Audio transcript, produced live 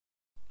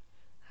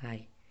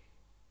Hi,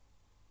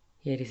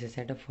 here is a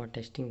setup for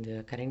testing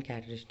the current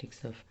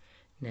characteristics of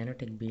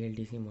nanotech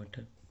BLDC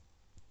motor.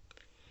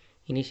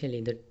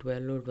 Initially, the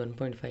 12 load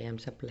 1.5 amp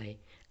supply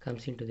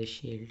comes into the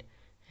shield,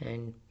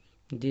 and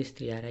these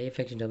three are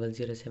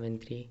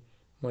IFX0073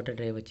 motor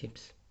driver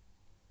chips.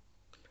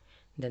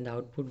 Then the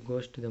output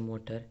goes to the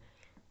motor,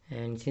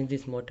 and since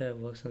this motor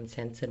works on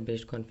sensor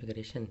based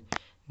configuration,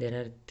 there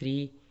are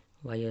three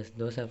wires.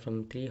 Those are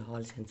from three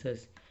Hall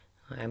sensors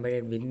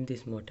embedded within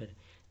this motor.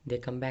 They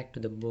come back to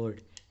the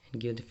board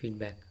and give the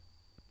feedback.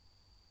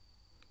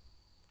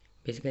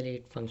 Basically,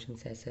 it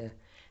functions as a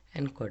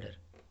encoder.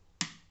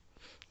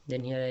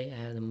 Then here I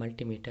have the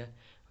multimeter,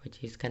 which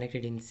is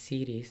connected in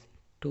series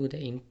to the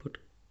input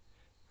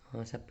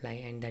supply,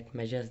 and that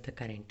measures the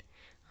current.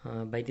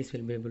 By this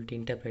we'll be able to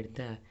interpret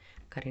the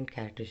current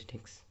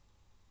characteristics.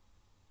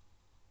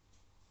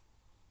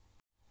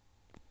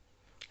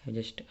 I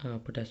just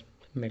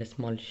made a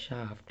small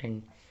shaft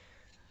and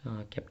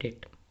kept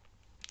it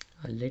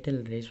a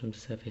little raised from the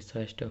surface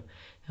so as to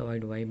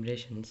avoid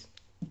vibrations,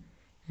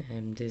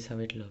 and this is how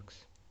it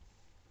looks.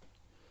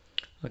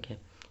 Okay,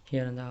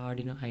 here on the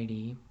Arduino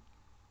IDE,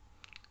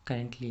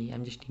 currently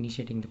I'm just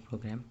initiating the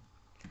program.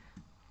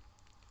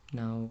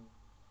 Now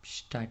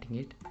starting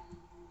it.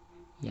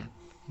 Yeah,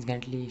 it's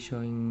currently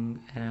showing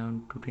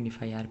around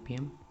 225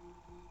 rpm.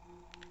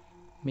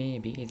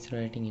 Maybe it's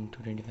rotating in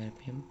 225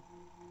 rpm,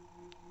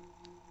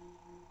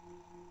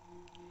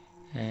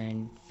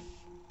 and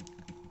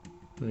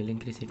we'll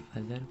increase it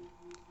further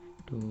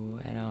to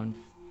around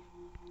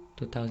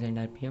 2000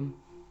 rpm,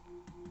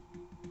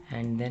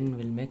 and then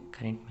we'll make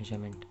current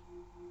measurement.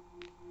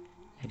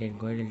 Let it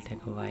go, it will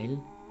take a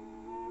while,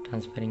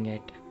 transferring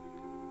at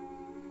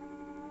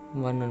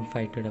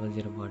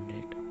 115200 baud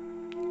rate.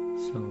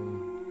 So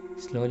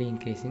slowly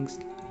increasing.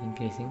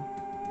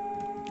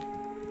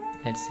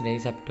 Let's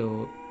raise up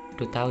to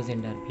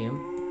 2000 rpm.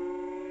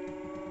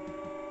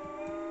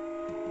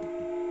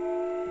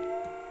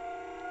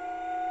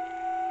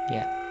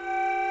 Yeah,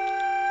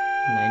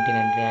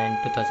 1900 and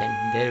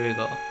 2000. There we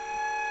go.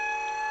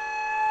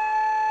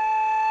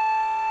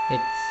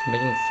 It's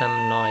making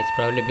some noise,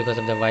 probably because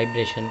of the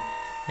vibration,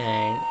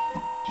 and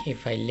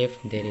if I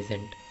lift, there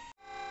isn't.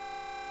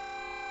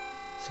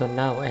 So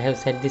now I have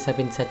set this up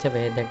in such a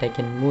way that I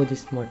can move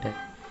this motor.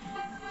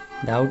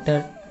 The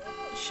outer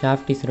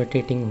shaft is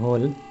rotating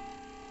whole,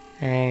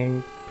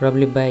 and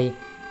probably by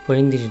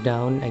putting this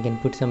down I can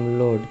put some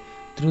load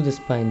through the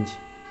sponge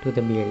to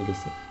the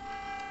BLDC.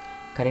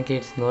 Currently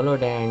it's no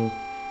load and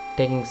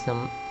taking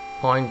some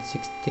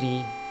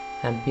 0.63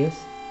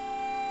 amperes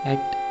at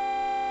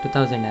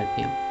 2000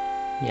 rpm.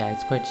 Yeah,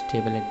 it's quite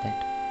stable at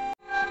that.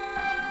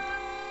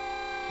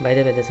 By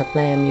the way, the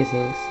supply I'm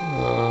using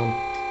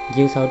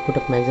gives output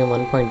of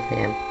maximum 1.5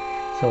 amp,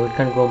 so it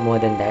can't go more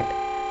than that.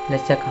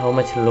 Let's check how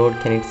much load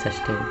can it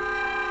sustain.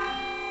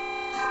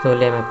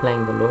 Slowly I'm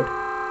applying the load.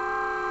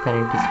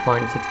 Current is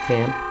 0.63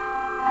 amp.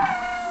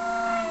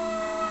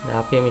 The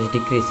RPM is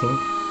decreasing,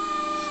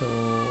 so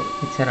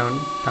it's around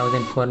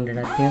 1400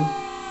 rpm,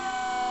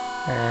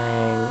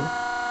 and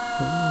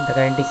the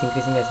current is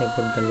increasing as I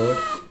put the load.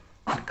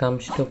 It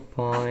comes to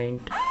 1.4,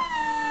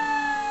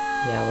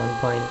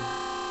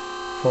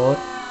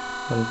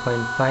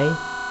 1.5,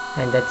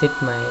 and that's it.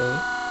 My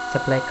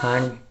supply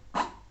can't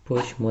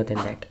push more than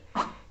that,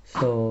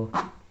 so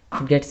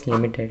it gets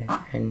limited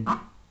and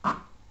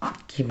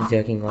keeps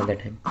jerking all the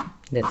time.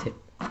 That's it.